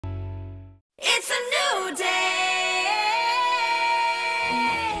It's a new day.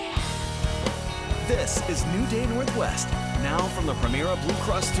 This is New Day Northwest. Now from the Primera Blue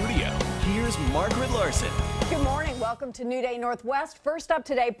Cross Studio, here's Margaret Larson. Good morning. Welcome to New Day Northwest. First up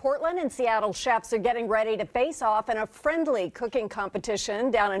today, Portland and Seattle chefs are getting ready to face off in a friendly cooking competition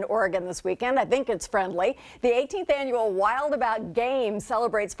down in Oregon this weekend. I think it's friendly. The 18th annual Wild About Game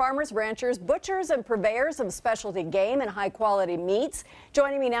celebrates farmers, ranchers, butchers, and purveyors of specialty game and high-quality meats.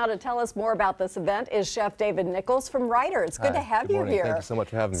 Joining me now to tell us more about this event is Chef David Nichols from Ryder. It's good to have you here. Thank you so much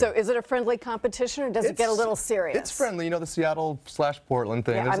for having me. So is it a friendly competition or does it get a little serious? It's friendly. You know, the Seattle/Portland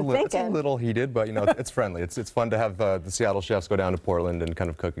thing. Yeah, It's a little heated, but you know, it's friendly. It's fun to have the Seattle chefs go down to Portland and kind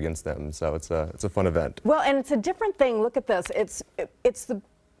of cook against them. So it's a fun event. Well, and it's a different thing. Look at this. It's the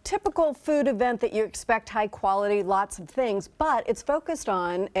typical food event that you expect, high quality, lots of things, but it's focused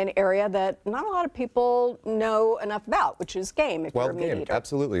on an area that not a lot of people know enough about, which is game, if you're a meat eater.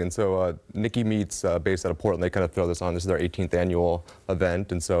 Absolutely. And so Nikki Meats, based out of Portland, they kind of throw this on. This is their 18th annual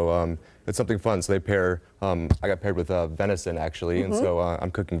event, and so it's something fun. So they pair, I got paired with venison, actually, and so I'm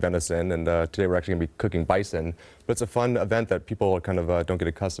cooking venison, and today we're actually going to be cooking bison. But it's a fun event that people kind of don't get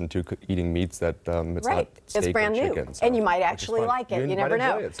accustomed to eating meats that it's not steak it's brand or new, chicken, so and you might actually like it. You never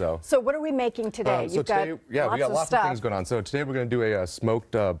know. It, so what are we making today? So today, we got lots of things going on. So today we're going to do a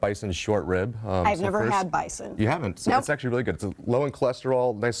smoked bison short rib. I've never had bison. You haven't? So nope. It's actually really good. It's low in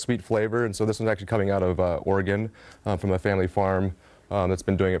cholesterol, nice sweet flavor, and so this one's actually coming out of Oregon from a family farm that's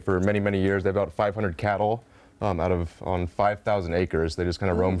been doing it for many, many years. They have about 500 cattle on 5,000 acres. They just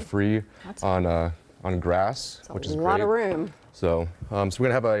kind of roam free on grass, which is great. A lot of room. So, we're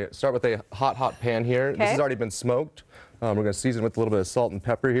gonna start with a hot pan here. Okay. This has already been smoked. We're gonna season with a little bit of salt and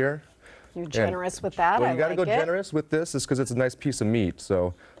pepper here. You're generous with that. Well, you gotta go like generous with this, is because it's a nice piece of meat.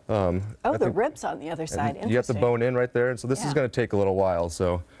 So, the ribs on the other side. you got the bone in right there, and so this is gonna take a little while.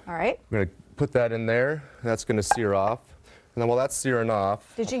 So, all right, we're gonna put that in there. That's gonna sear off. And then while that's searing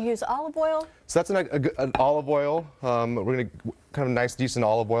off. Did you use olive oil? So that's an olive oil. We're going to kind of nice, decent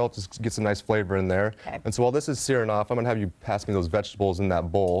olive oil to get some nice flavor in there. Okay. And so while this is searing off, I'm going to have you pass me those vegetables in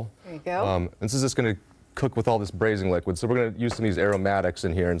that bowl. There you go. And this is just going to cook with all this braising liquid. So we're going to use some of these aromatics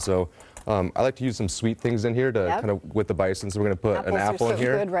in here. And so I like to use some sweet things in here to kind of with the bison. So we're going to put an apple in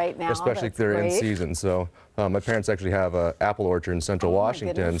here. Good right now. Especially if they're in season. So my parents actually have an apple orchard in Central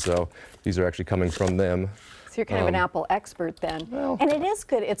Washington. So these are actually coming from them. So you're kind of an apple expert then. Well, and it is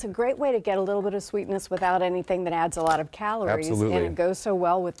good. It's a great way to get a little bit of sweetness without anything that adds a lot of calories. Absolutely. And it goes so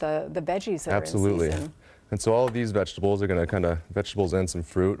well with the veggies that are in season. And so all of these vegetables are going to kind of, vegetables and some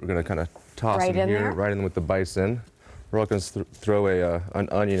fruit, we're going to kind of toss right in here, there? right in with the bison. We're all going to throw an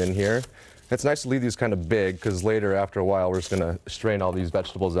onion in here. It's nice to leave these kind of big, because later, after a while, we're just going to strain all these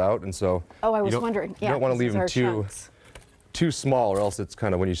vegetables out. And so I was wondering. You don't want to leave them too small, or else it's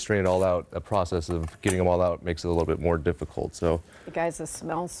kind of, when you strain it all out, the process of getting them all out makes it a little bit more difficult. So you guys, this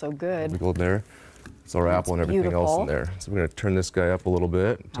smells so good. We go there. It's our apple and everything else in there. So we're going to turn this guy up a a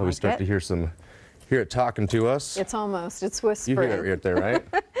bit until we start to hear it talking to us. It's whispering. You hear it right there,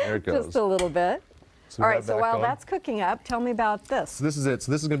 right? There it goes. Just a little bit. So all right, so while that's cooking up, tell me about this. So this is it.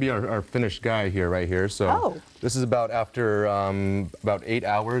 So this is going to be our finished guy here, right here. So this is about after about 8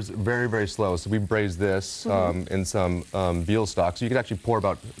 hours, very, very slow. So we braised this in some veal stock. So you can actually pour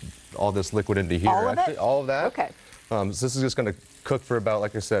about all this liquid into here. All of it? All of that. Okay. So this is just going to cook for about,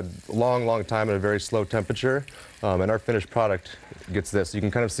 like I said, a long, long time at a very slow temperature. And our finished product gets this. You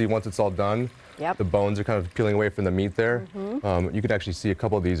can kind of see once it's all done, the bones are kind of peeling away from the meat there. You can actually see a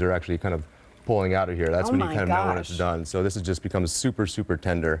couple of these are actually kind of pulling out of here. That's when you kind of know when it's done. So this has just become super, super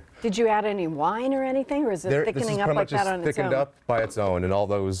tender. Did you add any wine or anything, or is it thickening up like that on its own? This is thickened up by its own, and all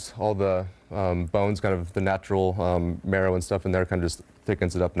the bones, kind of the natural marrow and stuff in there, kind of just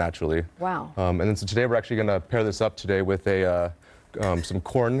thickens it up naturally. Wow. And then so today we're actually going to pair this up today with some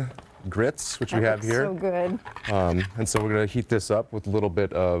corn grits, which we have here. So good. And so we're going to heat this up with a little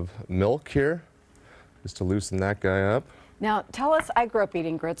bit of milk here, just to loosen that guy up. Now, tell us, I grew up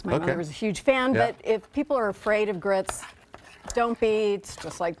eating grits. My mother was a huge fan, but if people are afraid of grits, don't be. It's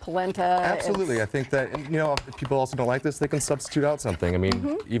just like polenta. Absolutely. I think that, you know, if people also don't like this, they can substitute out something. I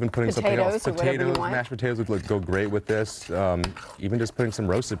mean, even putting something else. Potatoes, mashed potatoes would go great with this. Even just putting some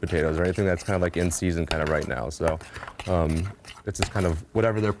roasted potatoes or anything that's kind of like in season kind of right now. So it's just kind of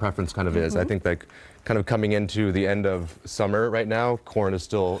whatever their preference kind of is. I think like kind of coming into the end of summer right now, corn is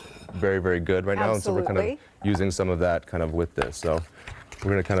still very, very good right now. And so we're kind of using some of that kind of with this. So we're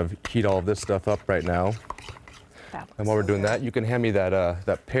going to kind of heat all of this stuff up right now. And while we're doing that, you can hand me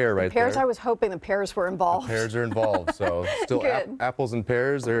that pear right there. Pears, I was hoping the pears were involved. The pears are involved. So still apples and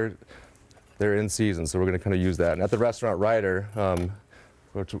pears, they're in season. So we're going to kind of use that. And at the restaurant Ryder,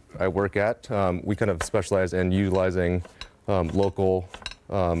 which I work at, we kind of specialize in utilizing local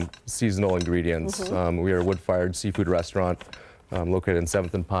seasonal ingredients. We are a wood-fired seafood restaurant located in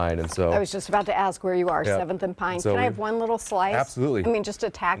 7th and Pine, and so... I was just about to ask where you are, 7th and Pine. So can I have one little slice? Absolutely. I mean, just a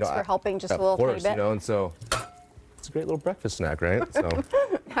tax for helping just a little tiny bit. And so it's a great little breakfast snack, right? So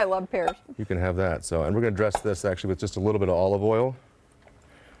I love pears. you can have that. So, and we're going to dress this actually with just a little bit of olive oil.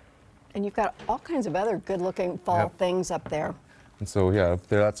 And you've got all kinds of other good-looking fall things up there. And so, yeah,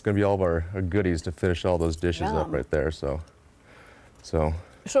 that's going to be all of our goodies to finish all those dishes up right there. So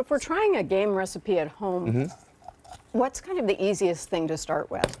if we're trying a game recipe at home, what's kind of the easiest thing to start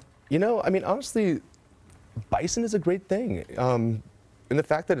with? You know, I mean, honestly, bison is a great thing. And the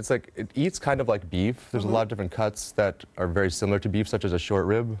fact that it's like, it eats kind of like beef. There's a lot of different cuts that are very similar to beef, such as a short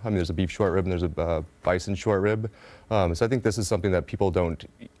rib. I mean, there's a beef short rib and there's a bison short rib. So I think this is something that people don't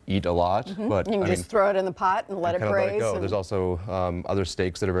eat a lot. But you can just throw it in the pot and let it braise. There's also other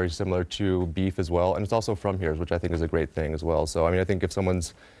steaks that are very similar to beef as well. And it's also from here, which I think is a great thing as well. So, I mean, I think if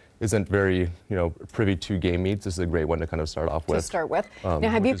someone's isn't very, privy to game meats, this is a great one to kind of start off with. Now,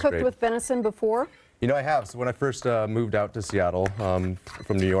 have you cooked with venison before? You know, I have. So when I first moved out to Seattle from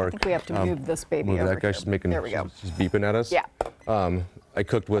New York. I think we have to move this baby over that guy's just making, there we go. She's beeping at us. Yeah. I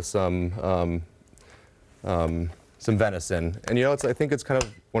cooked with some venison. And, I think it's kind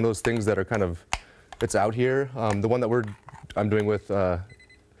of one of those things that are kind of, it's out here. The one that I'm doing with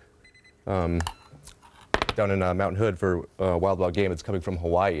down in Mountain Hood for Wild Wild Game, it's coming from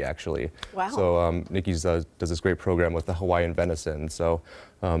Hawaii, actually. Wow. So Nikki's does this great program with the Hawaiian venison. So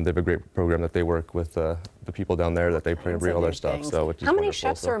they have a great program that they work with the people down there that they bring all their stuff. So which is How many wonderful.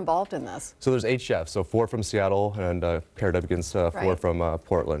 chefs are involved in this? So there's 8 chefs, so 4 from Seattle and paired up against 4 from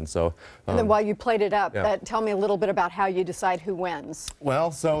Portland. So and then while you played it up, tell me a little bit about how you decide who wins. Well,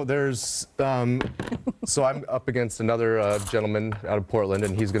 so there's so I'm up against another gentleman out of Portland,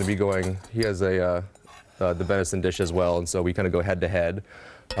 and he's going to be going. He has the venison dish as well, and so we kind of go head to head.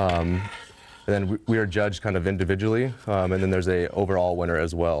 And then we are judged kind of individually, and then there's a overall winner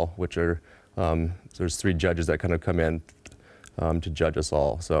as well, which are there's 3 judges that kind of come in to judge us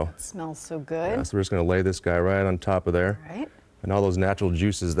all. So it smells so good. Yeah, so we're just going to lay this guy right on top of there. Right. And all those natural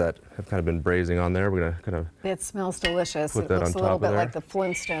juices that have kind of been braising on there, we're going to kind of. It smells delicious. Put it that looks on a little top bit of like the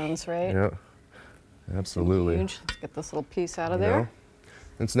Flintstones, right? Yeah. Absolutely. Huge. Let's get this little piece out of there.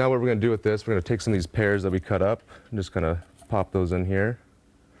 And so now what we're going to do with this, we're going to take some of these pears that we cut up and just kind of pop those in here.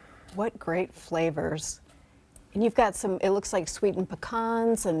 What great flavors. And you've got some, it looks like sweetened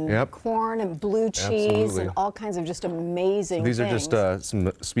pecans and corn and blue cheese and all kinds of just amazing things. These things. are just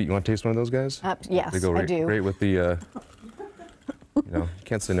some sweet. You want to taste one of those guys? Yes, they go I do. Great with the, you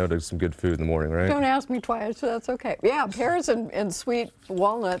can't say no to some good food in the morning, right? Don't ask me twice, so that's okay. Yeah, pears and sweet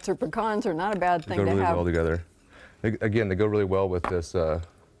walnuts or pecans are not a bad thing to have. They go really well together. Again, they go really well with this, the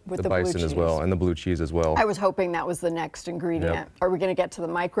bison as well, and the blue cheese as well. I was hoping that was the next ingredient. Are we going to get to the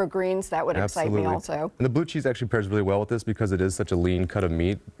microgreens? That would excite me also. And the blue cheese actually pairs really well with this because it is such a lean cut of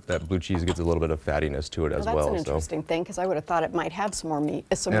meat that blue cheese gets a little bit of fattiness to it as well. That's an interesting thing because I would have thought it might have some more meat,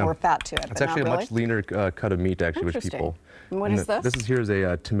 more fat to it. It's actually a much leaner cut of meat, actually, which people. And what is this? This is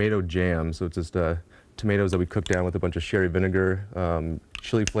a tomato jam. So it's just tomatoes that we cook down with a bunch of sherry vinegar,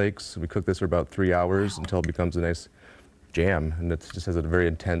 chili flakes. We cook this for about 3 hours until it becomes a nice jam, and it just has a very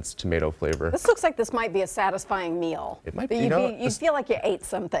intense tomato flavor. This looks like this might be a satisfying meal. It might be. You'd feel like you ate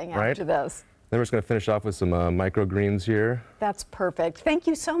something after this. Then we're just going to finish off with some microgreens here. That's perfect. Thank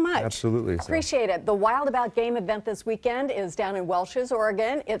you so much. Absolutely. Appreciate it. The Wild About Game event this weekend is down in Welches,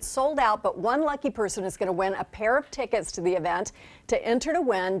 Oregon. It's sold out, but one lucky person is going to win a pair of tickets to the event. To enter to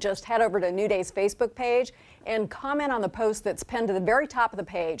win, just head over to New Day's Facebook page and comment on the post that's pinned to the very top of the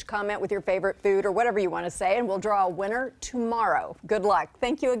page. Comment with your favorite food or whatever you want to say, and we'll draw a winner tomorrow. Good luck.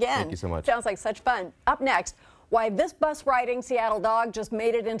 Thank you again. Thank you so much. Sounds like such fun. Up next, why this bus-riding Seattle dog just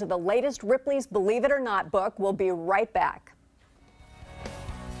made it into the latest Ripley's Believe It or Not book. We'll be right back.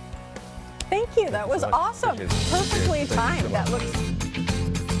 Thank you. That was awesome. Perfectly timed. That looks.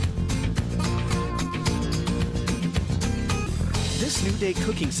 This New Day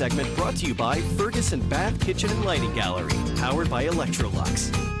cooking segment brought to you by Ferguson Bath Kitchen and Lighting Gallery, powered by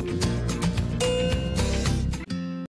Electrolux.